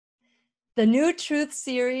The New Truth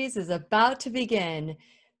series is about to begin.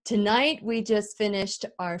 Tonight, we just finished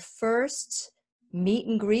our first meet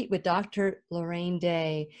and greet with Dr. Lorraine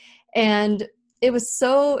Day. And it was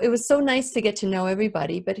so nice to get to know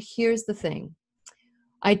everybody. But here's the thing.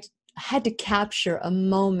 I had to capture a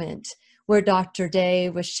moment where Dr. Day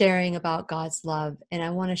was sharing about God's love, and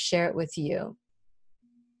I want to share it with you.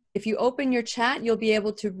 If you open your chat, you'll be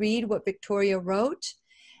able to read what Victoria wrote.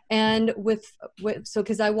 And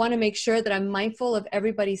because I want to make sure that I'm mindful of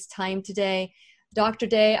everybody's time today. Dr.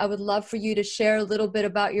 Day, I would love for you to share a little bit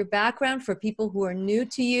about your background for people who are new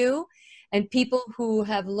to you and people who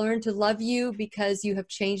have learned to love you because you have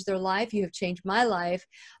changed their life. You have changed my life.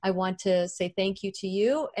 I want to say thank you to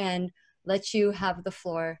you and let you have the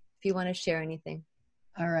floor if you want to share anything.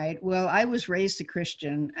 All right. Well, I was raised a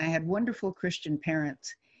Christian. I had wonderful Christian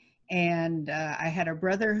parents. And I had a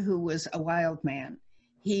brother who was a wild man.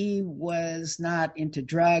 He was not into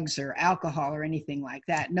drugs or alcohol or anything like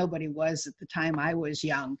that. Nobody was at the time I was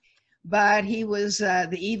young. But he was the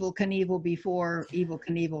Evel Knievel before Evel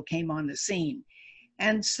Knievel came on the scene.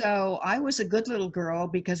 And so I was a good little girl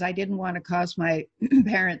because I didn't want to cause my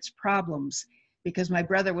parents problems, because my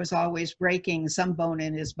brother was always breaking some bone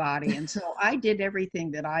in his body. And so I did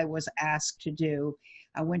everything that I was asked to do.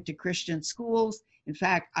 I went to Christian schools. In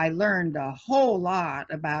fact, I learned a whole lot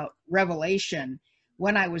about Revelation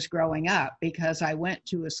when I was growing up, because I went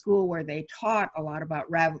to a school where they taught a lot about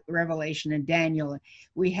Revelation and Daniel.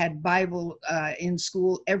 We had Bible in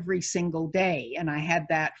school every single day, and I had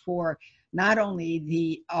that for not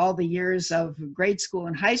only all the years of grade school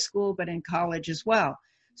and high school, but in college as well.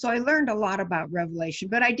 So I learned a lot about Revelation,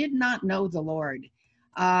 but I did not know the Lord.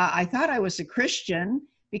 I thought I was a Christian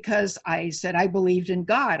because I said I believed in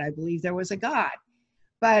God. I believed there was a God.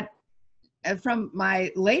 But from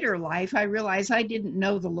my later life, I realized I didn't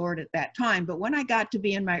know the Lord at that time. But when I got to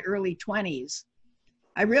be in my early 20s,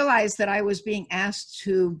 I realized that I was being asked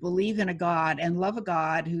to believe in a God and love a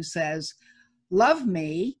God who says, love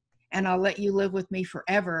me and I'll let you live with me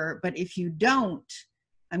forever. But if you don't,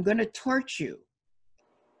 I'm going to torture you.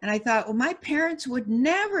 And I thought, well, my parents would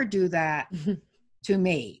never do that to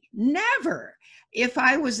me. Never. If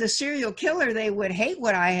I was a serial killer, they would hate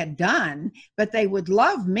what I had done, but they would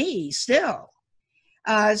love me still.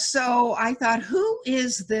 So I thought, who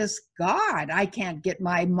is this God? I can't get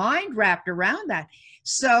my mind wrapped around that.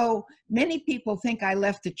 So many people think I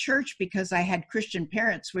left the church because I had Christian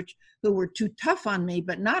parents who were too tough on me,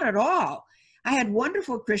 but not at all. I had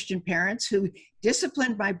wonderful Christian parents who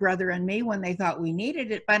disciplined my brother and me when they thought we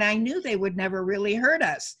needed it, but I knew they would never really hurt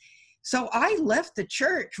us. So I left the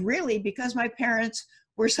church really because my parents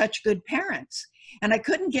were such good parents. And I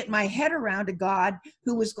couldn't get my head around a God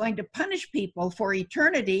who was going to punish people for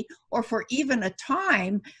eternity or for even a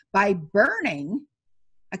time by burning.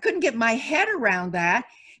 I couldn't get my head around that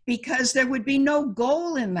because there would be no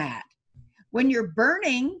goal in that. When you're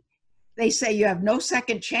burning, they say you have no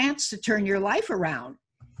second chance to turn your life around.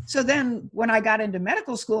 So then when I got into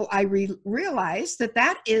medical school, I realized that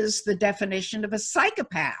that is the definition of a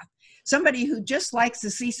psychopath. Somebody who just likes to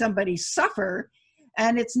see somebody suffer,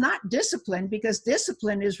 and it's not discipline, because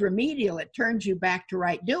discipline is remedial. It turns you back to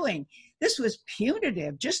right doing. This was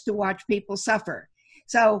punitive, just to watch people suffer.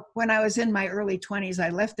 So when I was in my early 20s, I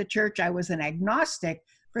left the church. I was an agnostic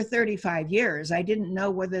for 35 years. I didn't know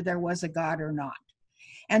whether there was a God or not.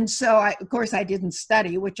 And so, of course, I didn't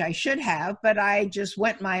study, which I should have, but I just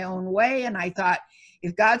went my own way. And I thought,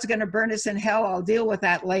 if God's going to burn us in hell, I'll deal with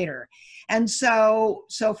that later. And so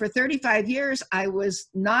for 35 years, I was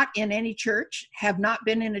not in any church, have not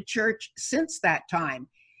been in a church since that time.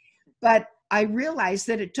 But I realized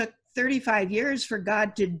that it took 35 years for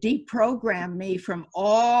God to deprogram me from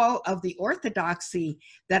all of the orthodoxy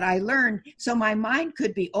that I learned, so my mind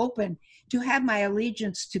could be open to have my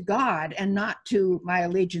allegiance to God and not to my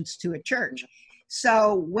allegiance to a church.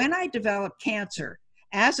 So when I developed cancer,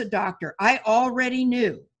 as a doctor, I already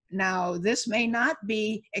knew. Now, this may not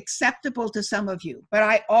be acceptable to some of you, but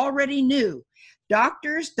I already knew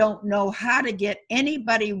doctors don't know how to get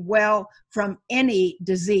anybody well from any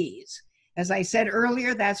disease. As I said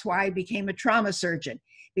earlier, that's why I became a trauma surgeon,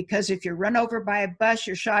 because if you're run over by a bus,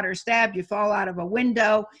 you're shot or stabbed, you fall out of a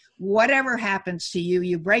window, whatever happens to you,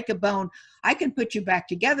 you break a bone, I can put you back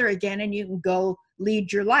together again and you can go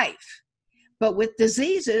lead your life. But with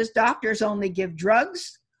diseases, doctors only give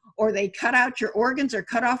drugs, or they cut out your organs or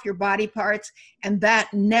cut off your body parts, and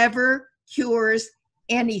that never cures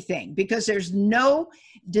anything, because there's no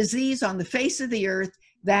disease on the face of the earth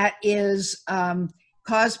that is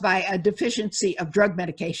caused by a deficiency of drug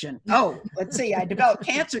medication. Oh, let's see, I developed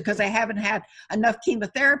cancer because I haven't had enough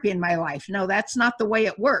chemotherapy in my life. No, that's not the way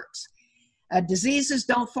it works. Diseases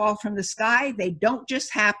don't fall from the sky. They don't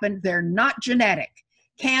just happen. They're not genetic.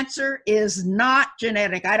 Cancer is not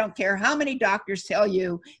genetic. I don't care how many doctors tell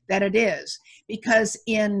you that it is, because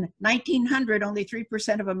in 1900, only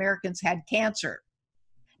 3% of Americans had cancer.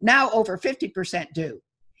 Now over 50% do.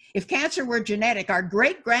 If cancer were genetic, our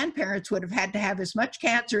great-grandparents would have had to have as much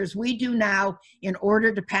cancer as we do now in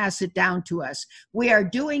order to pass it down to us. We are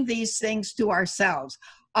doing these things to ourselves.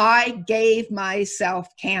 I gave myself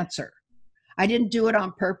cancer. I didn't do it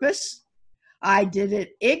on purpose. I did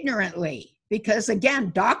it ignorantly. Because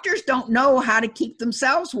again, doctors don't know how to keep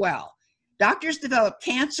themselves well. Doctors develop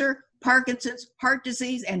cancer, Parkinson's, heart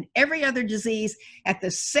disease, and every other disease at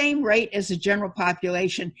the same rate as the general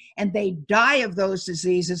population, and they die of those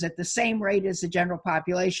diseases at the same rate as the general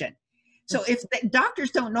population. So if the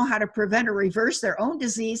doctors don't know how to prevent or reverse their own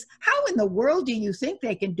disease, how in the world do you think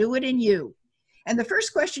they can do it in you? And the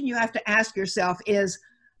first question you have to ask yourself is,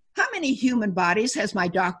 how many human bodies has my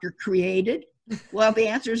doctor created? Well, the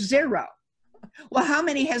answer is 0. Well, how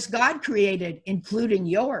many has God created, including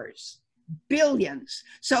yours? Billions.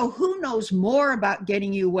 So who knows more about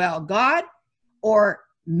getting you well, God or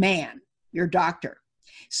man, your doctor?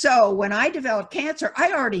 So when I developed cancer,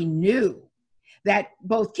 I already knew that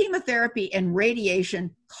both chemotherapy and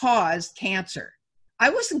radiation caused cancer.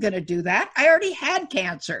 I wasn't going to do that. I already had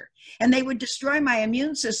cancer, and they would destroy my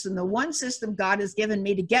immune system, the one system God has given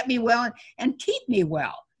me to get me well and keep me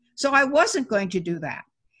well. So I wasn't going to do that.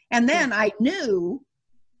 And then I knew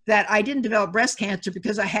that I didn't develop breast cancer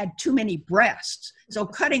because I had too many breasts. So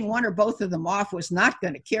cutting one or both of them off was not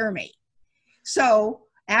going to cure me. So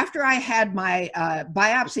after I had my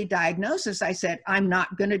biopsy diagnosis, I said, I'm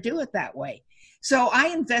not going to do it that way. So I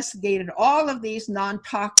investigated all of these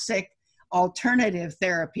non-toxic alternative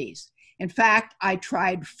therapies. In fact, I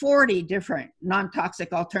tried 40 different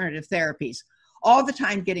non-toxic alternative therapies, all the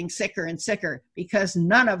time getting sicker and sicker because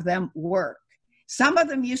none of them work. Some of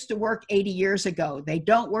them used to work 80 years ago. They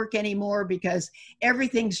don't work anymore because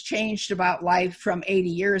everything's changed about life from 80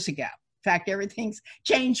 years ago. In fact, everything's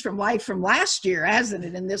changed from life from last year, hasn't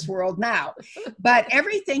it, in this world now? But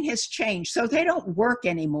everything has changed, so they don't work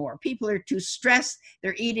anymore. People are too stressed.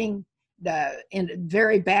 They're eating in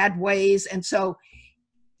very bad ways. And so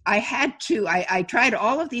I tried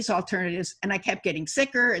all of these alternatives, and I kept getting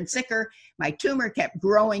sicker and sicker. My tumor kept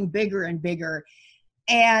growing bigger and bigger.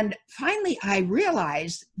 And finally, I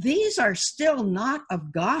realized these are still not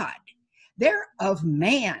of God. They're of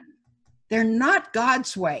man. They're not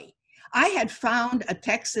God's way. I had found a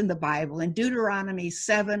text in the Bible in Deuteronomy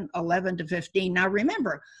 7:11-15. Now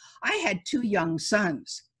remember, I had 2 young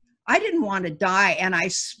sons. I didn't want to die, and I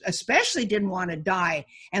especially didn't want to die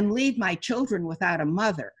and leave my children without a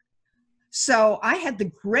mother. So I had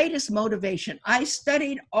the greatest motivation. I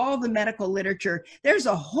studied all the medical literature. There's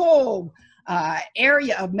a whole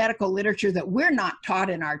area of medical literature that we're not taught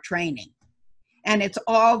in our training. And it's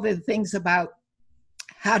all the things about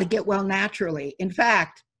how to get well naturally. In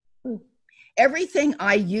fact, everything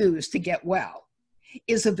I use to get well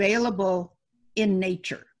is available in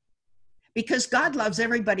nature because God loves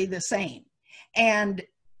everybody the same. And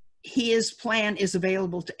his plan is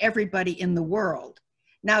available to everybody in the world.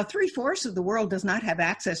 Now, 3/4 of the world does not have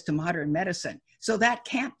access to modern medicine. So that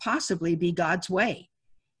can't possibly be God's way,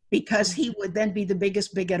 because he would then be the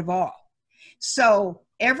biggest bigot of all. So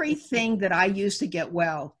everything that I use to get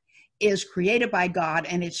well is created by God,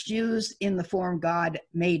 and it's used in the form God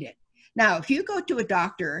made it. Now, if you go to a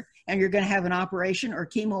doctor and you're going to have an operation or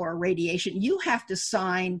chemo or radiation, you have to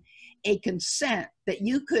sign a consent that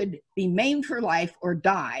you could be maimed for life or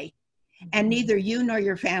die, and neither you nor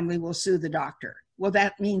your family will sue the doctor. Well,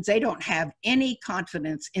 that means they don't have any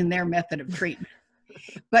confidence in their method of treatment.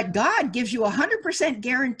 But God gives you 100%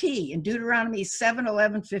 guarantee. In Deuteronomy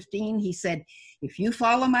 7:11-15, he said, if you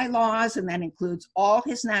follow my laws, and that includes all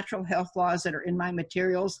his natural health laws that are in my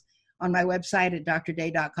materials on my website at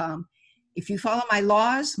drday.com, if you follow my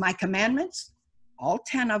laws, my commandments, all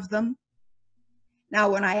 10 of them. Now,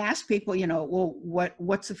 when I ask people, well,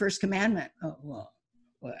 what's the first commandment? Oh, well,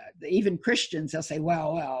 even Christians, they'll say,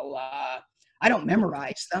 I don't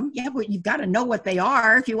memorize them. Yeah, but you've got to know what they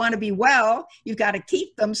are. If you want to be well, you've got to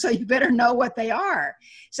keep them. So you better know what they are.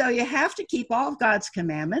 So you have to keep all of God's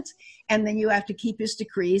commandments, and then you have to keep his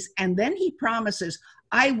decrees. And then he promises,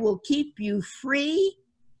 I will keep you free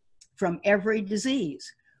from every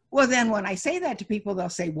disease. Well, then when I say that to people, they'll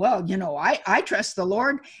say, well, I trust the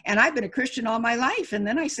Lord, and I've been a Christian all my life. And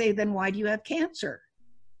then I say, then why do you have cancer?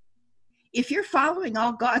 If you're following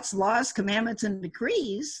all God's laws, commandments, and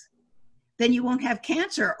decrees, then you won't have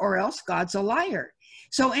cancer, or else God's a liar.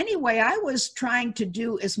 So anyway, I was trying to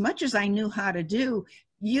do as much as I knew how to do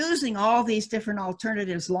using all these different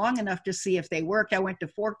alternatives long enough to see if they worked. I went to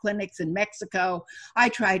 4 clinics in Mexico. I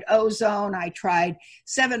tried ozone. I tried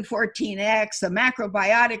 714X, the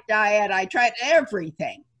macrobiotic diet. I tried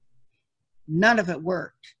everything. None of it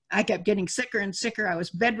worked. I kept getting sicker and sicker. I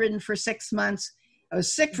was bedridden for 6 months. I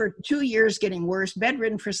was sick for 2 years, getting worse,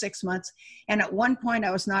 bedridden for 6 months. And at one point,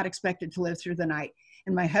 I was not expected to live through the night.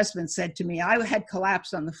 And my husband said to me, I had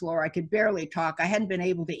collapsed on the floor. I could barely talk. I hadn't been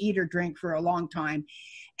able to eat or drink for a long time.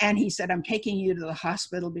 And he said, I'm taking you to the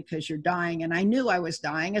hospital because you're dying. And I knew I was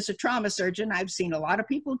dying. As a trauma surgeon, I've seen a lot of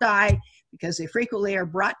people die because they frequently are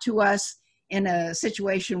brought to us in a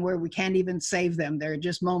situation where we can't even save them. They're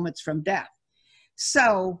just moments from death.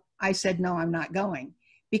 So I said, no, I'm not going.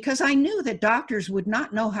 Because I knew that doctors would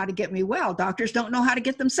not know how to get me well. Doctors don't know how to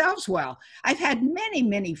get themselves well. I've had many,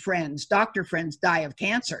 many friends, doctor friends, die of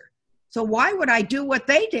cancer. So why would I do what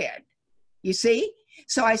they did? You see?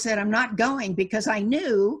 So I said, I'm not going, because I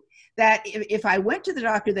knew that if I went to the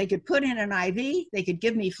doctor, they could put in an IV, they could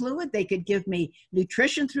give me fluid, they could give me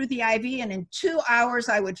nutrition through the IV, and in 2 hours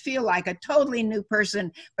I would feel like a totally new person,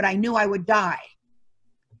 but I knew I would die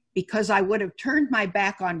because I would have turned my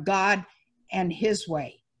back on God and his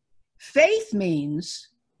way. Faith means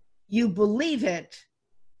you believe it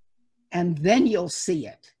and then you'll see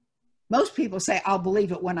it. Most people say, I'll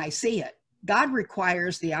believe it when I see it. God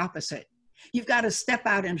requires the opposite. You've got to step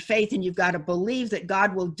out in faith and you've got to believe that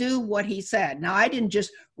God will do what he said. Now, I didn't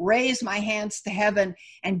just raise my hands to heaven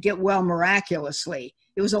and get well miraculously.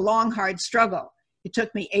 It was a long, hard struggle. It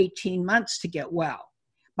took me 18 months to get well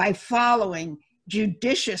by following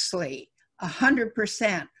judiciously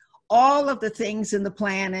 100% all of the things in the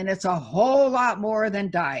plan, and it's a whole lot more than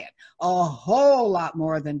diet, a whole lot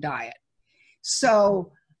more than diet.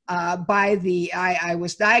 So I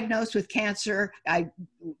was diagnosed with cancer. I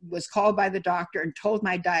was called by the doctor and told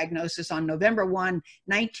my diagnosis on November 1,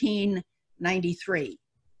 1993.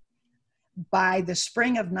 By the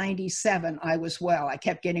spring of 97, I was well. I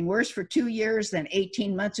kept getting worse for 2 years, then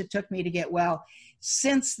 18 months it took me to get well.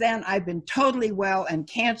 Since then, I've been totally well and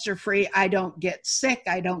cancer-free. I don't get sick.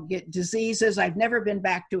 I don't get diseases. I've never been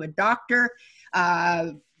back to a doctor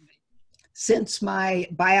since my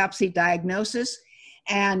biopsy diagnosis.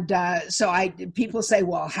 And so people say,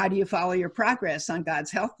 well, how do you follow your progress on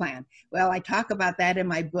God's health plan? Well, I talk about that in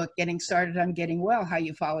my book, Getting Started on Getting Well, how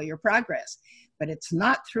you follow your progress. But it's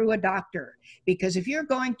not through a doctor, because if you're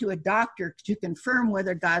going to a doctor to confirm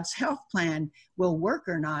whether God's health plan will work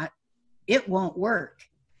or not, it won't work,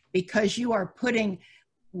 because you are putting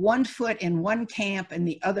one foot in one camp and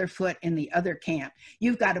the other foot in the other camp.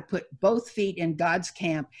 You've got to put both feet in God's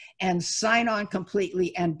camp and sign on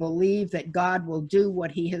completely and believe that God will do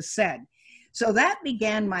what he has said. So that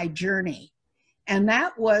began my journey. And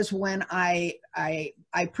that was when I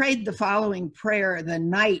prayed the following prayer the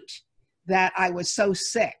night that I was so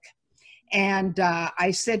sick. And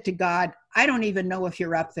I said to God, I don't even know if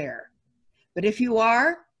you're up there, but if you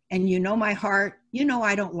are, and you know my heart, you know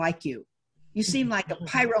I don't like you. You seem like a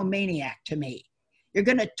pyromaniac to me. You're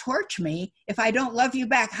going to torch me if I don't love you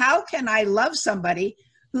back. How can I love somebody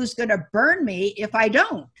who's going to burn me if I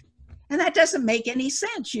don't? And that doesn't make any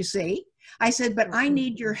sense, you see. I said, but I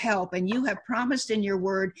need your help, and you have promised in your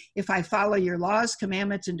word, if I follow your laws,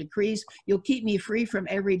 commandments, and decrees, you'll keep me free from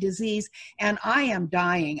every disease, and I am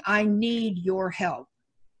dying. I need your help.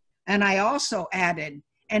 And I also added,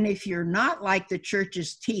 and if you're not like the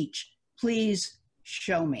churches teach, please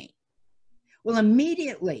show me. Well,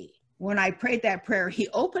 immediately when I prayed that prayer, he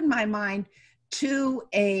opened my mind to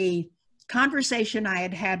a conversation I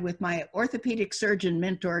had had with my orthopedic surgeon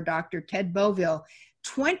mentor, Dr. Ted Beauville,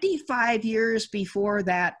 25 years before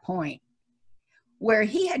that point, where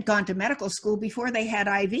he had gone to medical school before they had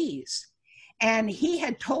IVs. And he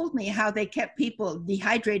had told me how they kept people,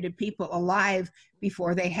 dehydrated people, alive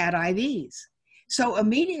before they had IVs. So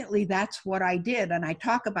immediately that's what I did. And I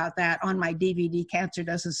talk about that on my DVD, Cancer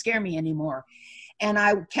Doesn't Scare Me Anymore. And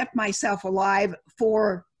I kept myself alive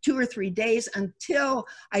for 2 or 3 days until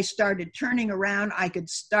I started turning around. I could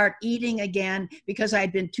start eating again because I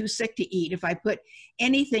had been too sick to eat. If I put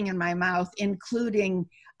anything in my mouth, including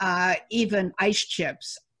even ice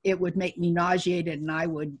chips, it would make me nauseated and I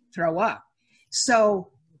would throw up.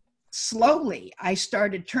 So slowly I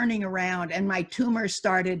started turning around, and my tumor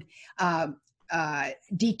started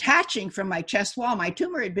detaching from my chest wall. My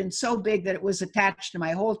tumor had been so big that it was attached to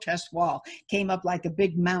my whole chest wall, came up like a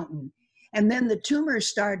big mountain. And then the tumor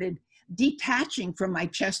started detaching from my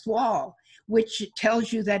chest wall, which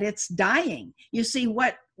tells you that it's dying. You see,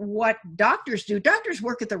 what doctors do, doctors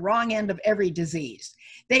work at the wrong end of every disease.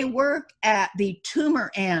 They work at the tumor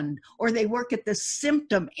end, or they work at the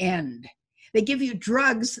symptom end. They give you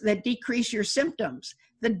drugs that decrease your symptoms.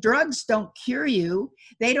 The drugs don't cure you.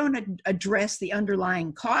 They don't address the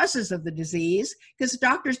underlying causes of the disease because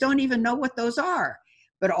doctors don't even know what those are.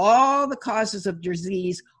 But all the causes of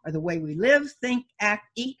disease are the way we live, think, act,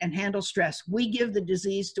 eat, and handle stress. We give the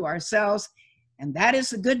disease to ourselves, and that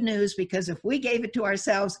is the good news, because if we gave it to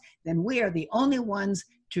ourselves, then we are the only ones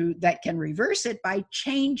that can reverse it by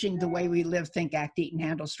changing the way we live, think, act, eat, and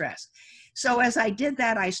handle stress. So as I did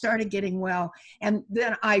that, I started getting well, and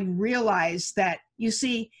then I realized that, you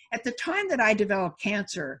see, at the time that I developed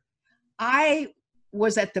cancer, I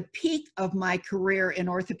was at the peak of my career in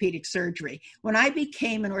orthopedic surgery. When I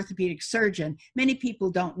became an orthopedic surgeon, many people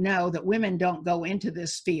don't know that women don't go into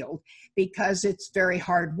this field because it's very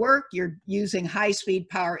hard work. You're using high-speed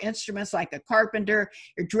power instruments like a carpenter.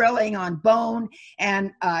 You're drilling on bone,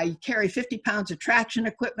 and you carry 50 pounds of traction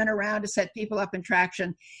equipment around to set people up in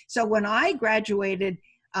traction. So when I graduated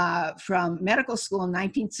from medical school in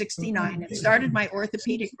 1969 and started my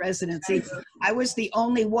orthopedic residency, I was the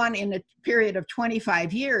only one in a period of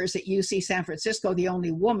 25 years at UC San Francisco, the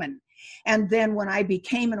only woman. And then when I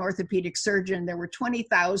became an orthopedic surgeon, there were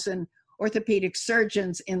 20,000 orthopedic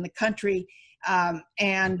surgeons in the country,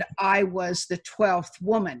 and I was the 12th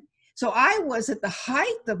woman. So I was at the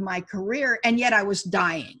height of my career, and yet I was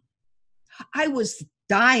dying. I was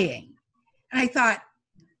dying. And I thought,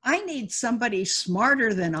 I need somebody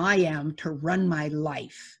smarter than I am to run my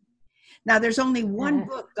life. Now, there's only one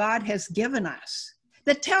book God has given us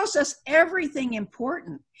that tells us everything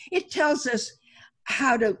important. It tells us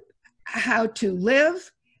how to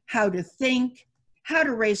live, how to think, how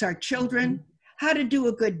to raise our children, how to do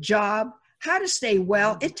a good job, how to stay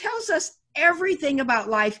well. It tells us everything about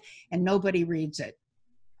life, and nobody reads it.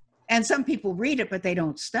 And some people read it, but they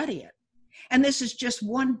don't study it. And this is just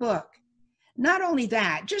one book. Not only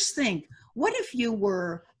that, just think, what if you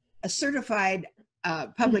were a certified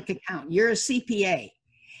public accountant? You're a CPA,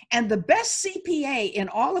 and the best CPA in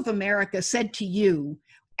all of America said to you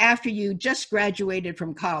after you just graduated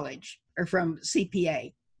from college or from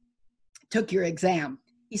CPA, took your exam,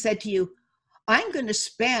 he said to you, I'm going to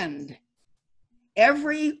spend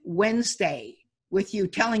every Wednesday with you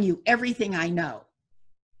telling you everything I know.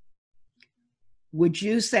 Would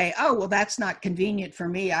you say, oh, well, that's not convenient for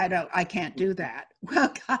me. I can't do that.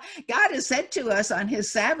 Well, God has said to us on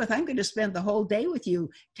his Sabbath, I'm going to spend the whole day with you,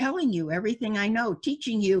 telling you everything I know,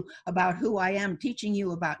 teaching you about who I am, teaching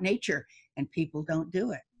you about nature, and people don't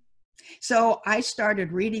do it. So I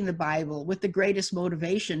started reading the Bible with the greatest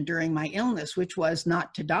motivation during my illness, which was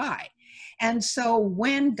not to die. And so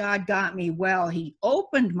when God got me well, he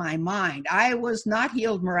opened my mind. I was not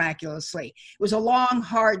healed miraculously. It was a long,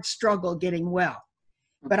 hard struggle getting well.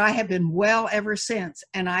 But I have been well ever since,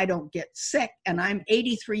 and I don't get sick. And I'm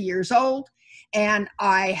 83 years old, and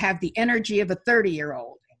I have the energy of a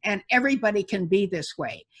 30-year-old. And everybody can be this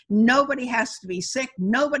way. Nobody has to be sick.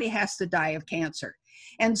 Nobody has to die of cancer.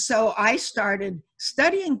 And so I started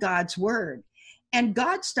studying God's word. And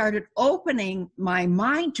God started opening my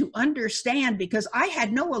mind to understand, because I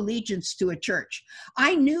had no allegiance to a church.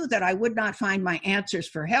 I knew that I would not find my answers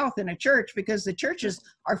for health in a church, because the churches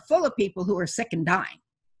are full of people who are sick and dying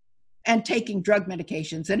and taking drug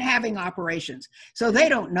medications and having operations. So they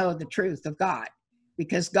don't know the truth of God,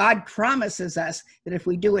 because God promises us that if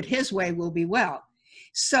we do it his way, we'll be well.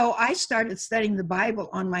 So I started studying the Bible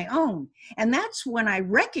on my own. And that's when I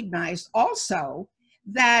recognized also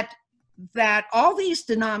that all these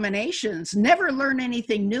denominations never learn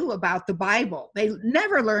anything new about the Bible. They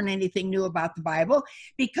never learn anything new about the Bible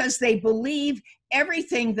because they believe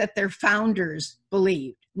everything that their founders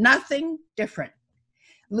believed, nothing different.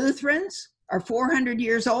 Lutherans are 400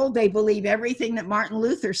 years old. They believe everything that Martin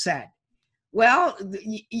Luther said. Well,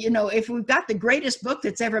 you know, if we've got the greatest book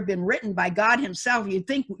that's ever been written by God himself, you'd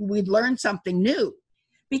think we'd learn something new.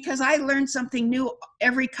 Because I learned something new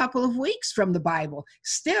every couple of weeks from the Bible,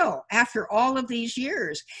 still, after all of these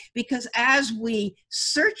years. Because as we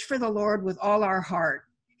search for the Lord with all our heart,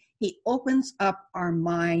 he opens up our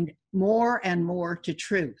mind more and more to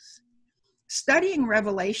truth. Studying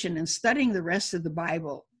Revelation and studying the rest of the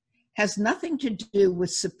Bible has nothing to do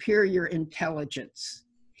with superior intelligence.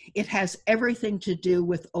 It has everything to do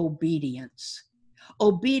with obedience.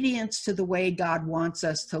 Obedience to the way God wants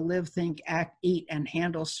us to live, think, act, eat, and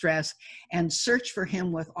handle stress, and search for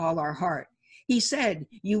him with all our heart. He said,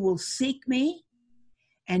 you will seek me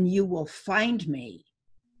and you will find me,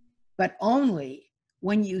 but only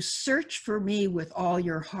when you search for me with all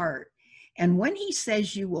your heart. And when he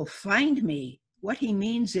says you will find me, what he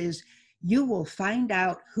means is you will find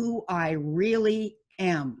out who I really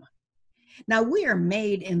am. Now, we are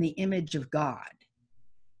made in the image of God.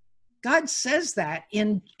 God says that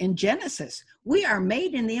in Genesis. We are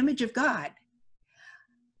made in the image of God.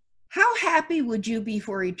 How happy would you be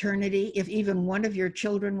for eternity if even one of your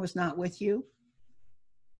children was not with you?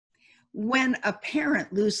 When a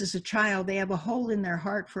parent loses a child, they have a hole in their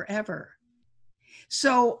heart forever.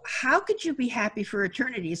 So how could you be happy for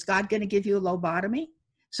eternity? Is God going to give you a lobotomy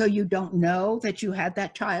so you don't know that you had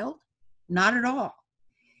that child? Not at all.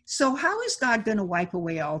 So how is God going to wipe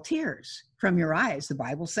away all tears from your eyes? The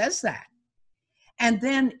Bible says that. And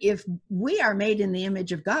then if we are made in the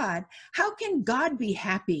image of God, how can God be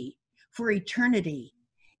happy for eternity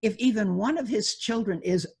if even one of his children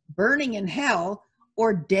is burning in hell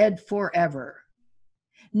or dead forever?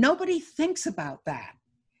 Nobody thinks about that.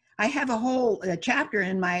 I have a whole chapter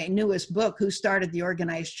in my newest book, Who Started the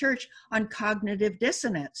Organized Church, on cognitive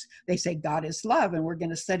dissonance. They say God is love, and we're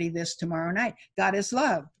going to study this tomorrow night. God is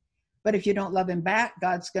love. But if you don't love him back,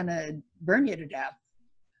 God's going to burn you to death.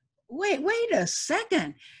 Wait a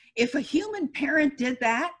second. If a human parent did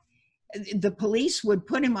that, the police would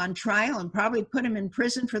put him on trial and probably put him in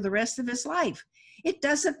prison for the rest of his life. It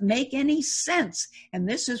doesn't make any sense. And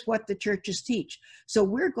this is what the churches teach. So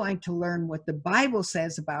we're going to learn what the Bible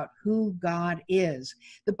says about who God is.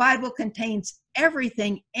 The Bible contains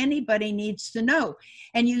everything anybody needs to know.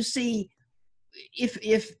 And you see,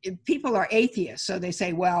 if people are atheists, so they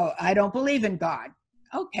say, well, I don't believe in God.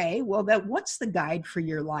 Okay, well, what's the guide for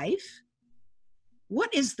your life?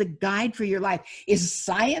 What is the guide for your life? Is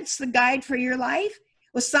science the guide for your life?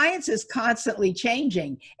 Well, science is constantly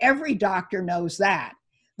changing. Every doctor knows that.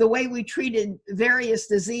 The way we treated various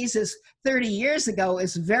diseases 30 years ago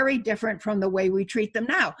is very different from the way we treat them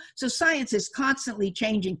now. So science is constantly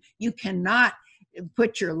changing. You cannot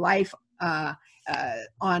put your life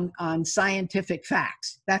on scientific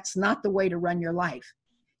facts. That's not the way to run your life.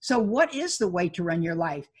 So what is the way to run your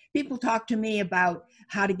life? People talk to me about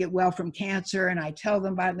how to get well from cancer, and I tell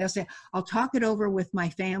them about it, and they'll say, I'll talk it over with my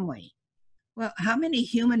family. Well, how many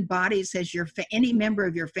human bodies has any member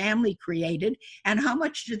of your family created, and how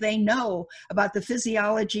much do they know about the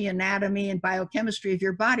physiology, anatomy, and biochemistry of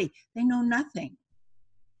your body? They know nothing.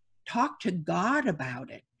 Talk to God about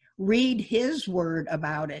it. Read his word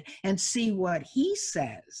about it and see what he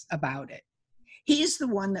says about it. He's the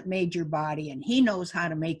one that made your body, and he knows how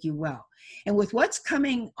to make you well. And with what's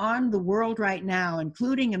coming on the world right now,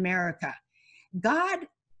 including America, God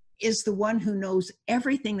is the one who knows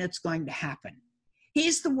everything that's going to happen.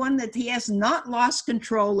 He's the one that he has not lost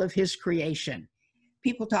control of his creation.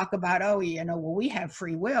 People talk about, well, we have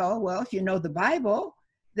free will. Well, if you know the Bible,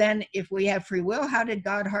 then if we have free will, how did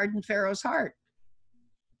God harden Pharaoh's heart?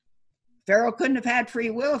 Pharaoh couldn't have had free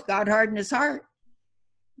will if God hardened his heart.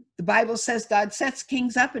 The Bible says God sets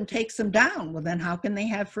kings up and takes them down. Well, then how can they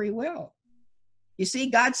have free will? You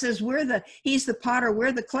see, God says he's the potter,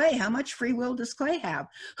 we're the clay. How much free will does clay have?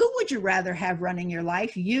 Who would you rather have running your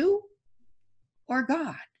life, you or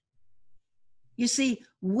God? You see,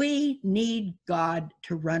 we need God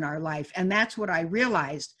to run our life. And that's what I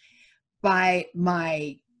realized by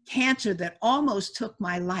my cancer that almost took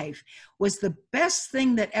my life was the best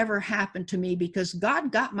thing that ever happened to me, because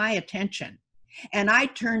God got my attention. And I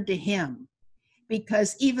turned to him,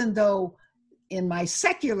 because even though in my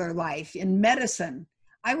secular life, in medicine,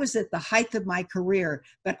 I was at the height of my career,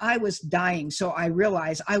 but I was dying. So I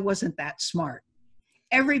realized I wasn't that smart.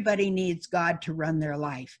 Everybody needs God to run their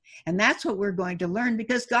life. And that's what we're going to learn,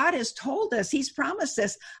 because God has told us, he's promised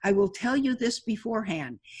us, I will tell you this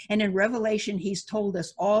beforehand. And in Revelation, he's told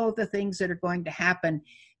us all the things that are going to happen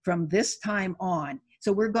from this time on.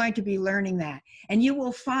 So we're going to be learning that. And you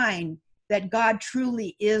will find that God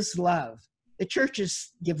truly is love. The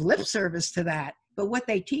churches give lip service to that, but what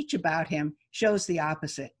they teach about him shows the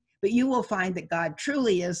opposite. But you will find that God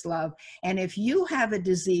truly is love. And if you have a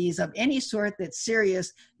disease of any sort that's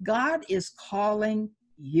serious, God is calling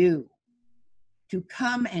you to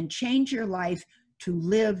come and change your life, to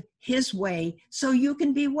live his way so you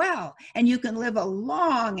can be well and you can live a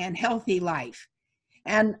long and healthy life.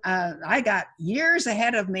 And I got years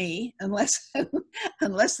ahead of me, unless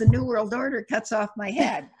the New World Order cuts off my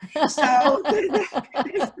head. So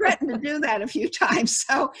they've threatened to do that a few times.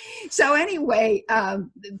 So anyway,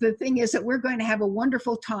 the thing is that we're going to have a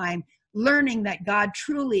wonderful time learning that God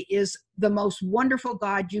truly is the most wonderful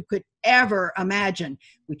God you could ever imagine,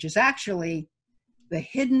 which is actually the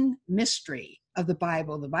hidden mystery of the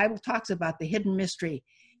Bible. The Bible talks about the hidden mystery.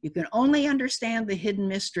 You can only understand the hidden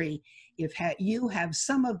mystery if you have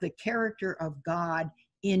some of the character of God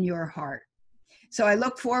in your heart. So I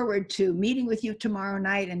look forward to meeting with you tomorrow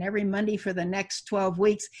night and every Monday for the next 12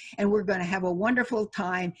 weeks. And we're going to have a wonderful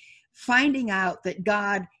time finding out that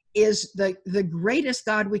God is the greatest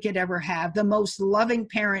God we could ever have, the most loving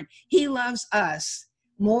parent. He loves us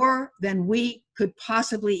more than we could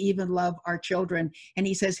possibly even love our children. And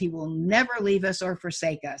he says he will never leave us or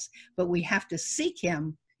forsake us, but we have to seek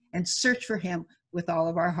him and search for him with all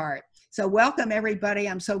of our heart. So welcome, everybody.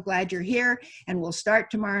 I'm so glad you're here, and we'll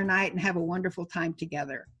start tomorrow night and have a wonderful time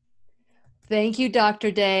together. Thank you,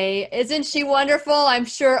 Dr. Day. Isn't she wonderful? I'm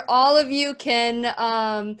sure all of you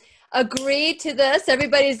can agree to this.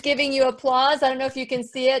 Everybody's giving you applause. I don't know if you can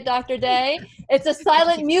see it, Dr. Day. It's a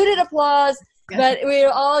silent, muted applause, but we're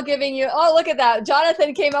all giving you, oh, look at that.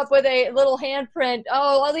 Jonathan came up with a little handprint.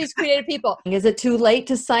 Oh, all these creative people. Is it too late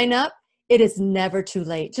to sign up? It is never too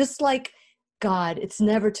late. Just like God, it's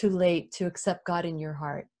never too late to accept God in your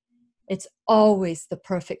heart. It's always the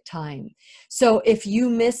perfect time. So if you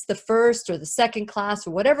missed the first or the second class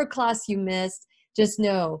or whatever class you missed, just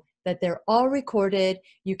know that they're all recorded.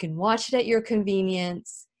 You can watch it at your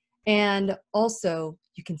convenience. And also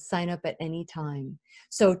you can sign up at any time.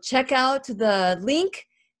 So check out the link,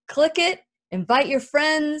 click it, invite your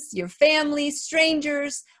friends, your family,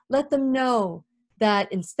 strangers, let them know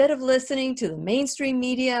that instead of listening to the mainstream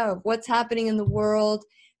media of what's happening in the world,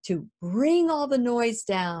 to bring all the noise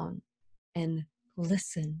down and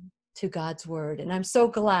listen to God's word. And I'm so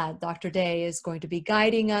glad Dr. Day is going to be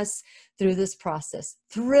guiding us through this process.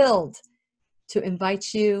 Thrilled to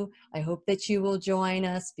invite you. I hope that you will join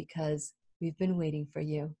us because we've been waiting for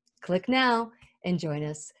you. Click now and join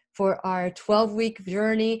us for our 12-week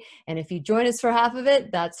journey. And if you join us for half of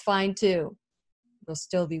it, that's fine too. We'll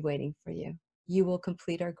still be waiting for you. You will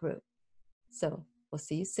complete our group. So we'll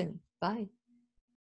see you soon. Bye.